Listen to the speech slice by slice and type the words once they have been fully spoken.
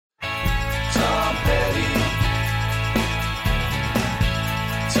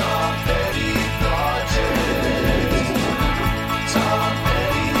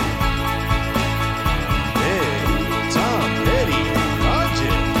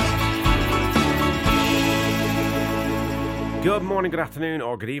Good morning, good afternoon,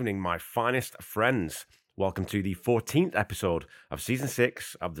 or good evening, my finest friends. Welcome to the 14th episode of Season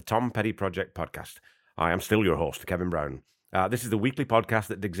 6 of the Tom Petty Project podcast. I am still your host, Kevin Brown. This is the weekly podcast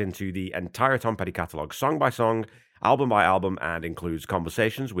that digs into the entire Tom Petty catalogue, song by song, album by album, and includes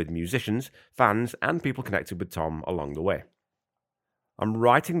conversations with musicians, fans, and people connected with Tom along the way. I'm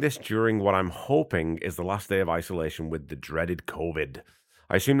writing this during what I'm hoping is the last day of isolation with the dreaded COVID.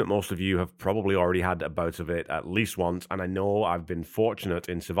 I assume that most of you have probably already had a bout of it at least once, and I know I've been fortunate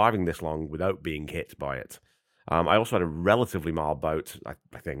in surviving this long without being hit by it. I also had a relatively mild bout,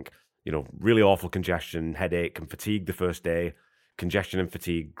 I think. Really awful congestion, headache, and fatigue the first day. Congestion and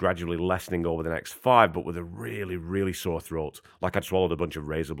fatigue gradually lessening over the next 5, but with a really, really sore throat, like I'd swallowed a bunch of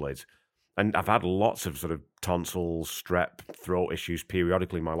razor blades. And I've had lots of sort of tonsils, strep, throat issues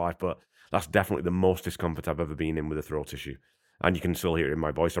periodically in my life, but that's definitely the most discomfort I've ever been in with a throat issue. And you can still hear it in my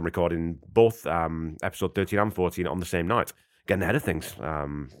voice. I'm recording both episode 13 and 14 on the same night. Getting ahead of things,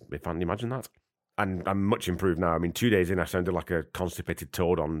 if I can imagine that. And I'm much improved now. I mean, 2 days in, I sounded like a constipated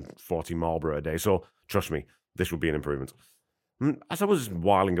toad on 40 Marlboro a day. So, trust me, this will be an improvement. As I was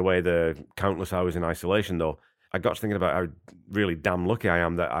whiling away the countless hours in isolation, though, I got to thinking about how really damn lucky I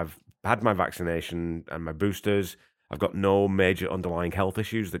am that I've had my vaccination and my boosters. I've got no major underlying health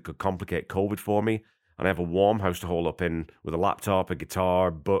issues that could complicate COVID for me. And I have a warm house to hole up in with a laptop, a guitar,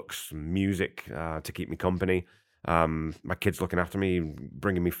 books, music to keep me company. My kids looking after me,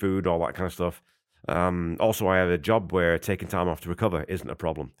 bringing me food, all that kind of stuff. Also, I have a job where taking time off to recover isn't a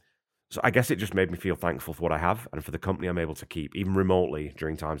problem. So I guess it just made me feel thankful for what I have and for the company I'm able to keep, even remotely,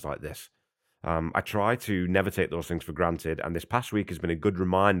 during times like this. I try to never take those things for granted, and this past week has been a good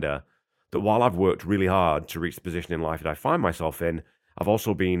reminder that while I've worked really hard to reach the position in life that I find myself in, I've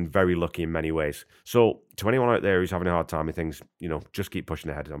also been very lucky in many ways. So to anyone out there who's having a hard time with things, just keep pushing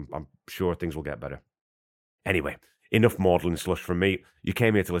ahead. I'm sure things will get better. Anyway, enough maudlin slush from me. You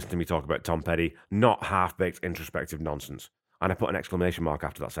came here to listen to me talk about Tom Petty, not half-baked introspective nonsense. And I put an exclamation mark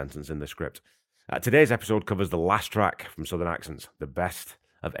after that sentence in the script. Today's episode covers the last track from Southern Accents, the best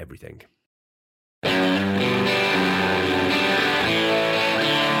of everything.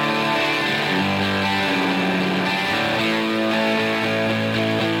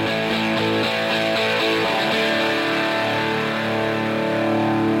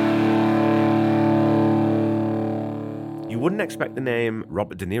 You wouldn't expect the name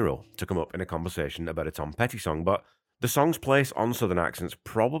Robert De Niro to come up in a conversation about a Tom Petty song, but the song's place on Southern Accents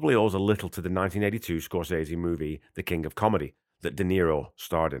probably owes a little to the 1982 Scorsese movie The King of Comedy that De Niro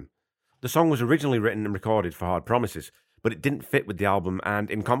starred in. The song was originally written and recorded for Hard Promises, but it didn't fit with the album,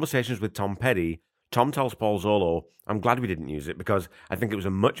 and in conversations with Tom Petty, Tom tells Paul Zolo, "I'm glad we didn't use it because I think it was a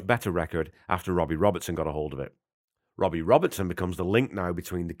much better record after Robbie Robertson got a hold of it." Robbie Robertson becomes the link now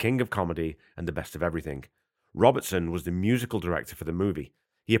between The King of Comedy and The Best of Everything. Robertson was the musical director for the movie.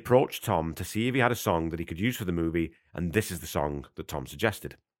 He approached Tom to see if he had a song that he could use for the movie, and this is the song that Tom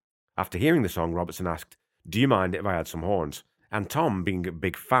suggested. After hearing the song, Robertson asked, "Do you mind if I add some horns?" And Tom, being a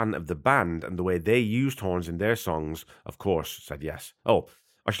big fan of the band and the way they used horns in their songs, of course, said yes. Oh,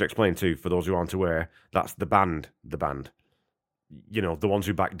 I should explain too, for those who aren't aware, that's the band. The ones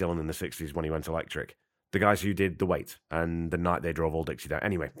who backed Dylan in the 60s when he went electric. The guys who did The Wait and The Night They Drove Old Dixie Down.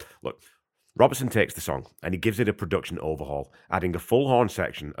 Anyway, look. Robertson takes the song and he gives it a production overhaul, adding a full horn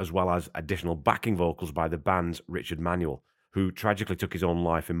section as well as additional backing vocals by the band's Richard Manuel, who tragically took his own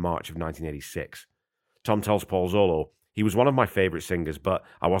life in March of 1986. Tom tells Paul Zolo, "He was one of my favourite singers, but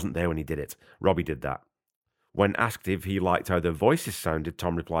I wasn't there when he did it. Robbie did that." When asked if he liked how their voices sounded,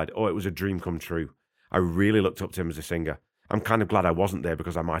 Tom replied, "Oh, it was a dream come true. I really looked up to him as a singer. I'm kind of glad I wasn't there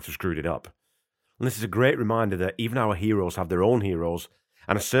because I might have screwed it up." And this is a great reminder that even our heroes have their own heroes,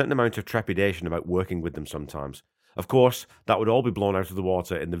 and a certain amount of trepidation about working with them sometimes. Of course, that would all be blown out of the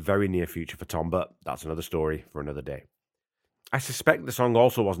water in the very near future for Tom, but that's another story for another day. I suspect the song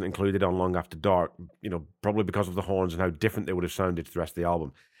also wasn't included on Long After Dark, probably because of the horns and how different they would have sounded to the rest of the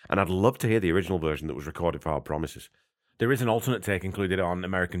album, and I'd love to hear the original version that was recorded for Hard Promises. There is an alternate take included on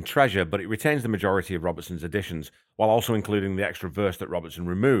American Treasure, but it retains the majority of Robertson's additions, while also including the extra verse that Robertson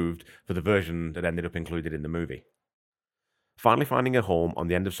removed for the version that ended up included in the movie. Finally finding a home on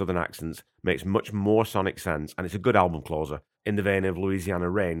the end of Southern Accents makes much more sonic sense, and it's a good album closer, in the vein of Louisiana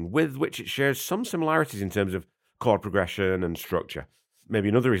Rain, with which it shares some similarities in terms of chord progression and structure. Maybe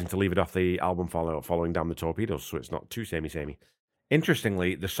another reason to leave it off the album following Damn the Torpedoes, so it's not too samey-samey.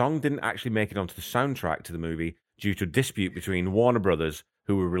 Interestingly, the song didn't actually make it onto the soundtrack to the movie due to a dispute between Warner Brothers,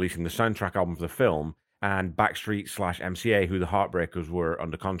 who were releasing the soundtrack album for the film, and Backstreet/MCA, who the Heartbreakers were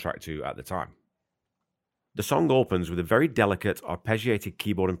under contract to at the time. The song opens with a very delicate, arpeggiated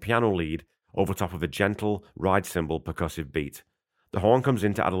keyboard and piano lead, over top of a gentle, ride cymbal percussive beat. The horn comes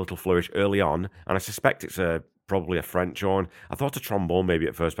in to add a little flourish early on, and I suspect it's probably a French horn. I thought a trombone maybe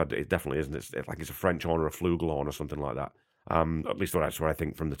at first, but it definitely isn't. It's a French horn or a flugelhorn or something like that. At least that's what I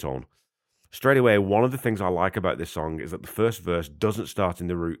think from the tone. Straight away, one of the things I like about this song is that the first verse doesn't start in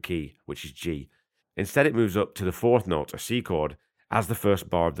the root key, which is G. Instead, it moves up to the fourth note, a C chord, as the first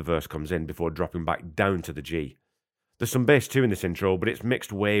bar of the verse comes in before dropping back down to the G. There's some bass too in this intro, but it's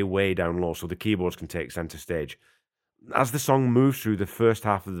mixed way, way down low so the keyboards can take center stage. As the song moves through the first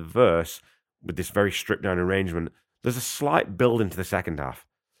half of the verse, with this very stripped down arrangement, there's a slight build into the second half.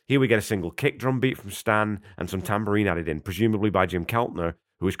 Here we get a single kick drum beat from Stan and some tambourine added in, presumably by Jim Keltner,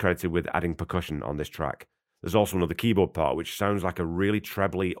 who is credited with adding percussion on this track. There's also another keyboard part, which sounds like a really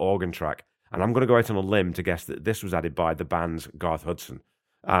trebly organ track, and I'm going to go out on a limb to guess that this was added by the band's Garth Hudson,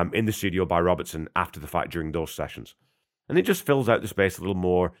 in the studio by Robertson after the fact during those sessions. And it just fills out the space a little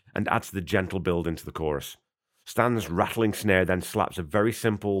more and adds the gentle build into the chorus. Stan's rattling snare then slaps a very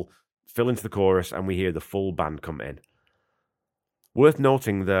simple fill into the chorus, and we hear the full band come in. Worth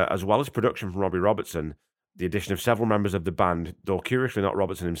noting that, as well as production from Robbie Robertson, the addition of several members of the band, though curiously not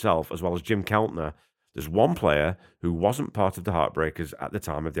Robertson himself, as well as Jim Keltner, there's one player who wasn't part of the Heartbreakers at the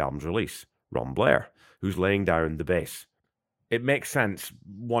time of the album's release, Ron Blair, who's laying down the bass. It makes sense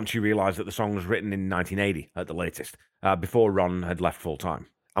once you realise that the song was written in 1980 at the latest, before Ron had left full-time.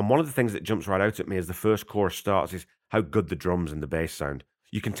 And one of the things that jumps right out at me as the first chorus starts is how good the drums and the bass sound.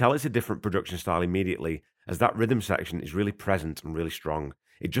 You can tell it's a different production style immediately, as that rhythm section is really present and really strong.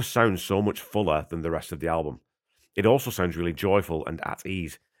 It just sounds so much fuller than the rest of the album. It also sounds really joyful and at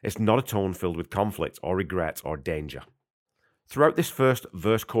ease. It's not a tone filled with conflict or regret or danger. Throughout this first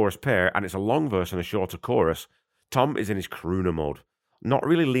verse-chorus pair, and it's a long verse and a shorter chorus, Tom is in his crooner mode, not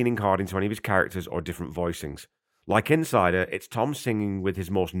really leaning hard into any of his characters or different voicings. Like Insider, it's Tom singing with his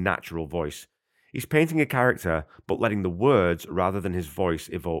most natural voice. He's painting a character, but letting the words rather than his voice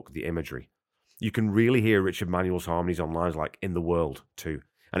evoke the imagery. You can really hear Richard Manuel's harmonies on lines like In the World, too.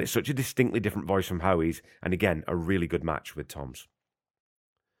 And it's such a distinctly different voice from Howie's, and again, a really good match with Tom's.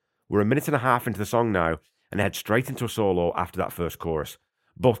 We're a minute and a half into the song now, and head straight into a solo after that first chorus.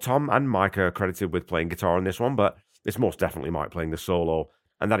 Both Tom and Mike are credited with playing guitar on this one, but it's most definitely Mike playing the solo.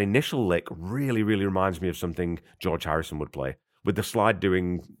 And that initial lick really, really reminds me of something George Harrison would play, with the slide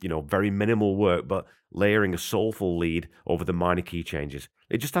doing, very minimal work, but layering a soulful lead over the minor key changes.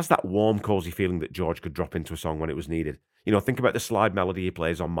 It just has that warm, cozy feeling that George could drop into a song when it was needed. Think about the slide melody he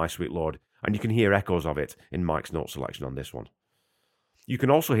plays on My Sweet Lord, and you can hear echoes of it in Mike's note selection on this one. You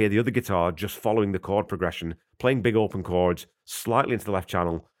can also hear the other guitar just following the chord progression, playing big open chords, slightly into the left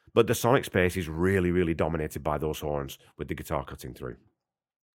channel, but the sonic space is really, really dominated by those horns, with the guitar cutting through.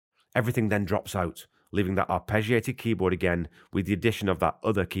 Everything then drops out, leaving that arpeggiated keyboard again with the addition of that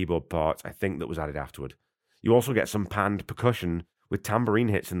other keyboard part, I think, that was added afterward. You also get some panned percussion with tambourine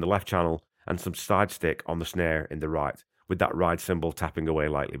hits in the left channel and some side stick on the snare in the right, with that ride cymbal tapping away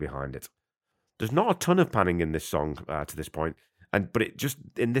lightly behind it. There's not a ton of panning in this song to this point, but it just,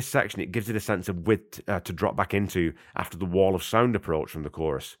 in this section, it gives it a sense of width to drop back into after the wall of sound approach from the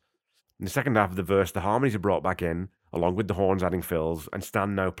chorus. In the second half of the verse, the harmonies are brought back in, along with the horns adding fills, and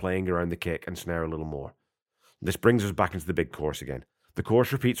Stan now playing around the kick and snare a little more. This brings us back into the big chorus again. The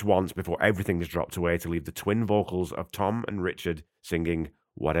chorus repeats once before everything is dropped away to leave the twin vocals of Tom and Richard singing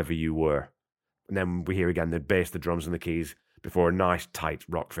Whatever You Were. And then we hear again the bass, the drums, and the keys before a nice, tight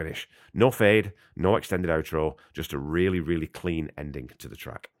rock finish. No fade, no extended outro, just a really, really clean ending to the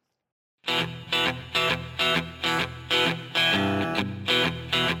track.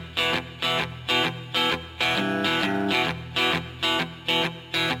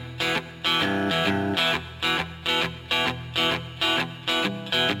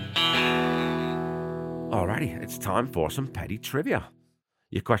 Alrighty, it's time for some petty trivia.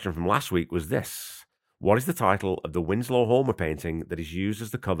 Your question from last week was this. What is the title of the Winslow Homer painting that is used as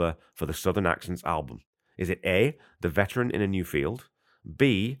the cover for the Southern Accents album? Is it A, The Veteran in a New Field,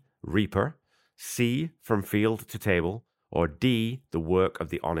 B, Reaper, C, From Field to Table, or D, The Work of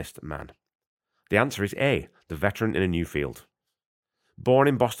the Honest Man? The answer is A, The Veteran in a New Field. Born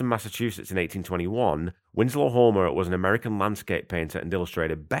in Boston, Massachusetts in 1821, Winslow Homer was an American landscape painter and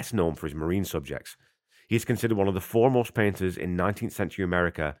illustrator best known for his marine subjects. He is considered one of the foremost painters in 19th century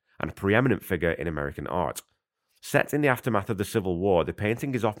America and a preeminent figure in American art. Set in the aftermath of the Civil War, the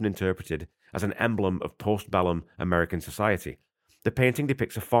painting is often interpreted as an emblem of postbellum American society. The painting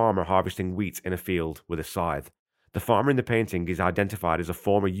depicts a farmer harvesting wheat in a field with a scythe. The farmer in the painting is identified as a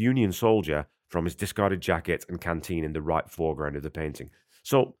former Union soldier from his discarded jacket and canteen in the right foreground of the painting.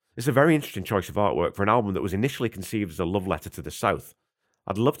 So, it's a very interesting choice of artwork for an album that was initially conceived as a love letter to the South.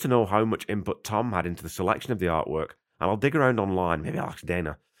 I'd love to know how much input Tom had into the selection of the artwork, and I'll dig around online, maybe I'll ask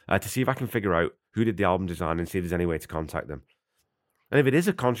Dana, to see if I can figure out who did the album design and see if there's any way to contact them. And if it is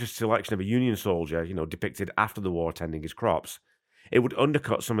a conscious selection of a Union soldier, depicted after the war tending his crops, it would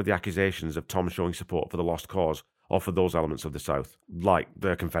undercut some of the accusations of Tom showing support for the lost cause or for those elements of the South, like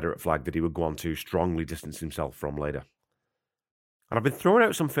the Confederate flag that he would go on to strongly distance himself from later. And I've been throwing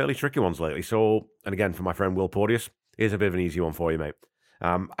out some fairly tricky ones lately, and again, for my friend Will Porteous, here's a bit of an easy one for you, mate.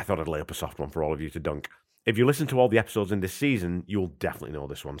 I thought I'd lay up a soft one for all of you to dunk. If you listen to all the episodes in this season, you'll definitely know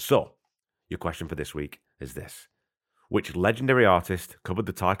this one. So, your question for this week is this. Which legendary artist covered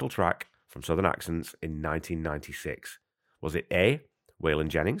the title track from Southern Accents in 1996? Was it A, Waylon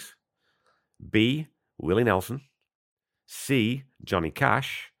Jennings, B, Willie Nelson, C, Johnny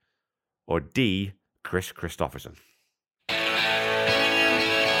Cash, or D, Chris Christopherson?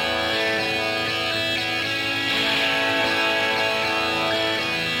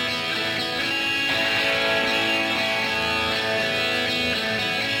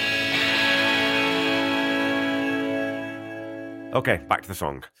 Okay, back to the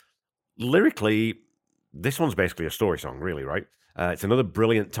song. Lyrically, this one's basically a story song, really, right? It's another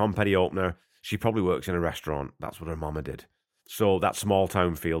brilliant Tom Petty opener. She probably works in a restaurant. That's what her mama did. So that small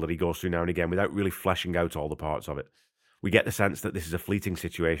town feel that he goes through now and again without really fleshing out all the parts of it. We get the sense that this is a fleeting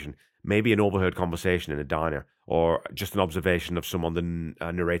situation, maybe an overheard conversation in a diner, or just an observation of someone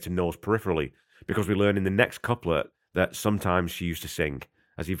the narrator knows peripherally, because we learn in the next couplet that sometimes she used to sing.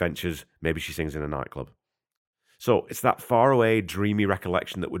 As he ventures, maybe she sings in a nightclub. So it's that faraway, dreamy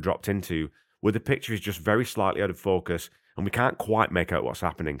recollection that we're dropped into, where the picture is just very slightly out of focus, and we can't quite make out what's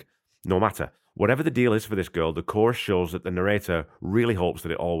happening. No matter, whatever the deal is for this girl, the chorus shows that the narrator really hopes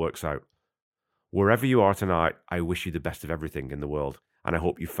that it all works out. Wherever you are tonight, I wish you the best of everything in the world, and I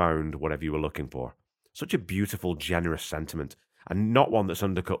hope you found whatever you were looking for. Such a beautiful, generous sentiment, and not one that's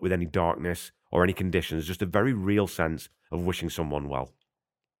undercut with any darkness or any conditions, just a very real sense of wishing someone well.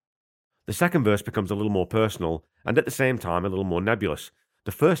 The second verse becomes a little more personal, and at the same time a little more nebulous.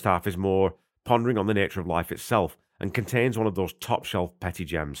 The first half is more pondering on the nature of life itself, and contains one of those top-shelf Petty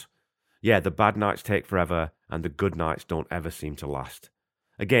gems. Yeah, the bad nights take forever, and the good nights don't ever seem to last.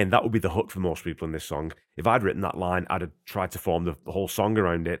 Again, that would be the hook for most people in this song. If I'd written that line, I'd have tried to form the whole song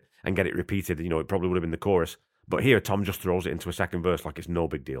around it and get it repeated. It probably would have been the chorus. But here, Tom just throws it into a second verse like it's no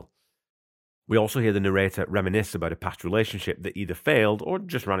big deal. We also hear the narrator reminisce about a past relationship that either failed or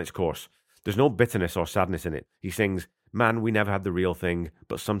just ran its course. There's no bitterness or sadness in it. He sings, "Man, we never had the real thing,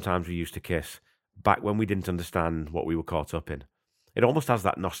 but sometimes we used to kiss, back when we didn't understand what we were caught up in." It almost has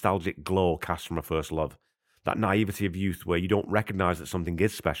that nostalgic glow cast from a first love, that naivety of youth where you don't recognize that something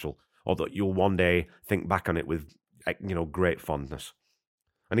is special, or that you'll one day think back on it with, great fondness.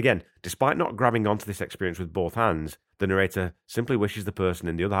 And again, despite not grabbing onto this experience with both hands, the narrator simply wishes the person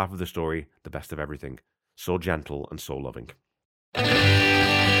in the other half of the story the best of everything. So gentle and so loving.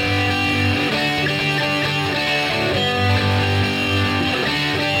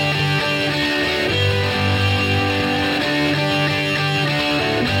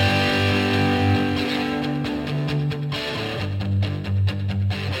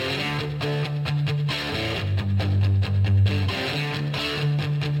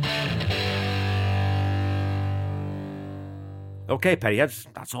 Okay, Pettyheads,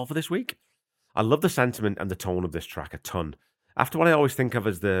 that's all for this week. I love the sentiment and the tone of this track a ton. After what I always think of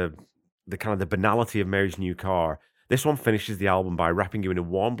as the kind of the banality of Mary's New Car, this one finishes the album by wrapping you in a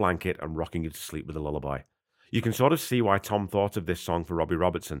warm blanket and rocking you to sleep with a lullaby. You can sort of see why Tom thought of this song for Robbie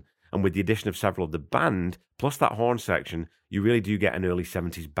Robertson, and with the addition of several of the band, plus that horn section, you really do get an early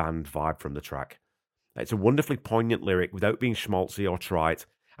 70s band vibe from the track. It's a wonderfully poignant lyric without being schmaltzy or trite,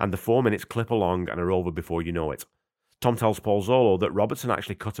 and the 4 minutes clip along and are over before you know it. Tom tells Paul Zolo that Robertson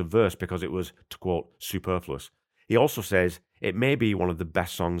actually cut a verse because it was, to quote, superfluous. He also says, "It may be one of the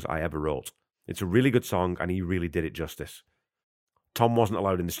best songs I ever wrote. It's a really good song and he really did it justice." Tom wasn't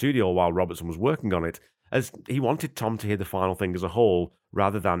allowed in the studio while Robertson was working on it, as he wanted Tom to hear the final thing as a whole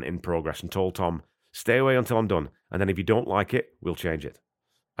rather than in progress, and told Tom, "Stay away until I'm done, and then if you don't like it, we'll change it."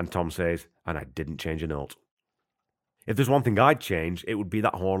 And Tom says, "And I didn't change a note." If there's one thing I'd change, it would be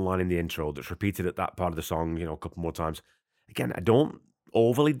that horn line in the intro that's repeated at that part of the song, a couple more times. Again, I don't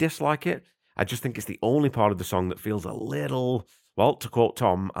overly dislike it. I just think it's the only part of the song that feels a little, well, to quote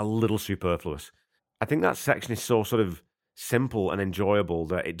Tom, a little superfluous. I think that section is so sort of simple and enjoyable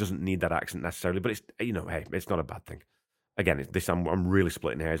that it doesn't need that accent necessarily, but it's, hey, it's not a bad thing. Again, I'm really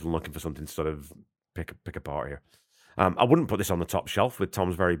splitting hairs and looking for something to sort of pick apart here. I wouldn't put this on the top shelf with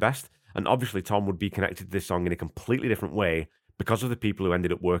Tom's very best, and obviously Tom would be connected to this song in a completely different way because of the people who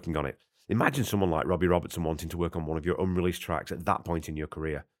ended up working on it. Imagine someone like Robbie Robertson wanting to work on one of your unreleased tracks at that point in your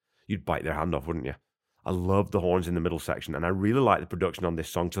career. You'd bite their hand off, wouldn't you? I love the horns in the middle section, and I really like the production on this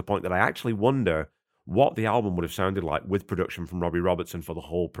song to the point that I actually wonder what the album would have sounded like with production from Robbie Robertson for the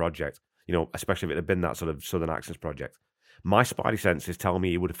whole project, especially if it had been that sort of Southern Accents project. My spidey senses tell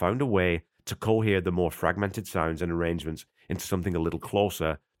me he would have found a way to cohere the more fragmented sounds and arrangements into something a little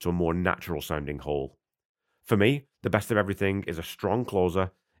closer to a more natural sounding whole. For me, The Best of Everything is a strong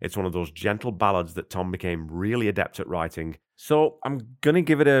closer. It's one of those gentle ballads that Tom became really adept at writing. So I'm going to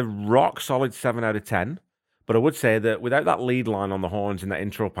give it a rock solid 7 out of 10. But I would say that without that lead line on the horns in that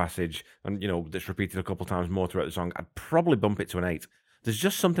intro passage, and that's repeated a couple times more throughout the song, I'd probably bump it to an 8. There's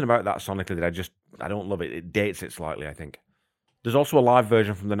just something about that sonically that I don't love it. It dates it slightly, I think. There's also a live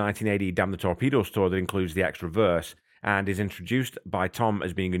version from the 1980 Damn the Torpedoes tour that includes the extra verse and is introduced by Tom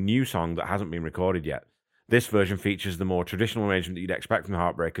as being a new song that hasn't been recorded yet. This version features the more traditional arrangement that you'd expect from the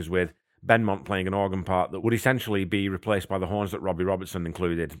Heartbreakers, with Ben Mont playing an organ part that would essentially be replaced by the horns that Robbie Robertson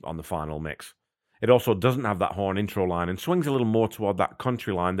included on the final mix. It also doesn't have that horn intro line and swings a little more toward that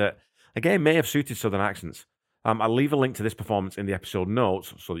country line that, again, may have suited Southern accents. I'll leave a link to this performance in the episode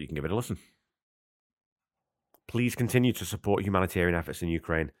notes so that you can give it a listen. Please continue to support humanitarian efforts in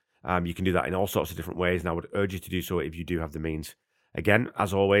Ukraine. You can do that in all sorts of different ways, and I would urge you to do so if you do have the means. Again,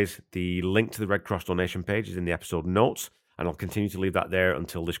 as always, the link to the Red Cross donation page is in the episode notes, and I'll continue to leave that there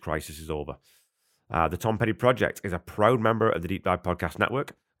until this crisis is over. The Tom Petty Project is a proud member of the Deep Dive Podcast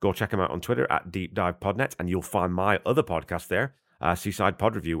Network. Go check them out on Twitter at Deep Dive Podnet, and you'll find my other podcast there, Seaside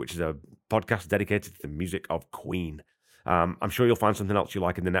Pod Review, which is a podcast dedicated to the music of Queen. I'm sure you'll find something else you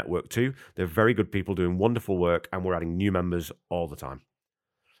like in the network too. They're very good people doing wonderful work, and we're adding new members all the time.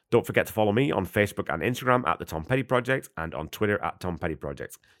 Don't forget to follow me on Facebook and Instagram at The Tom Petty Project and on Twitter at Tom Petty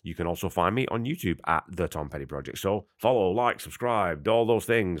Project. You can also find me on YouTube at The Tom Petty Project. So follow, like, subscribe, do all those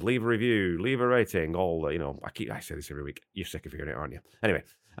things, leave a review, leave a rating, I say this every week. You're sick of hearing it, aren't you? Anyway,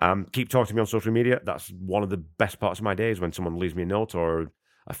 keep talking to me on social media. That's one of the best parts of my day is when someone leaves me a note or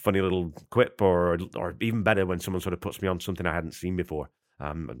a funny little quip or even better when someone sort of puts me on something I hadn't seen before,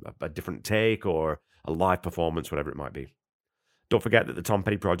 a different take or a live performance, whatever it might be. Don't forget that the Tom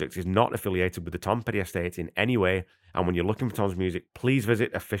Petty Project is not affiliated with the Tom Petty Estate in any way, and when you're looking for Tom's music, please visit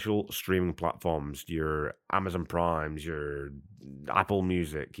official streaming platforms, your Amazon Primes, your Apple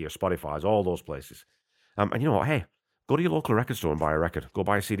Music, your Spotify's, all those places. And you know what? Hey, go to your local record store and buy a record. Go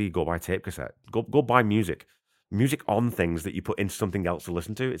buy a CD, go buy a tape cassette. Go buy music. Music on things that you put into something else to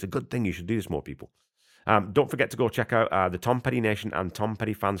listen to. It's a good thing. You should do this more, people. Don't forget to go check out the Tom Petty Nation and Tom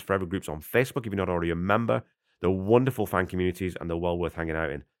Petty Fans Forever groups on Facebook if you're not already a member. They're wonderful fan communities, and they're well worth hanging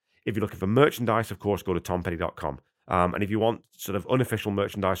out in. If you're looking for merchandise, of course, go to tompetty.com. And if you want sort of unofficial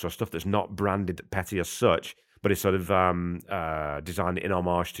merchandise or stuff that's not branded Petty as such, but is sort of designed in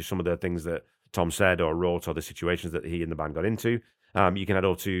homage to some of the things that Tom said or wrote or the situations that he and the band got into, you can head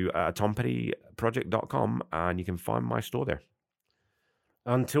over to tompettyproject.com and you can find my store there.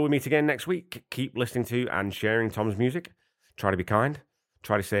 Until we meet again next week, keep listening to and sharing Tom's music. Try to be kind.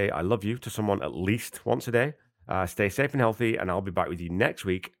 Try to say I love you to someone at least once a day. Stay safe and healthy, and I'll be back with you next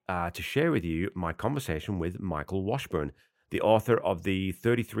week to share with you my conversation with Michael Washburn, the author of the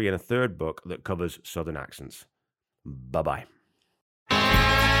 33 1/3 book that covers Southern accents. Bye-bye.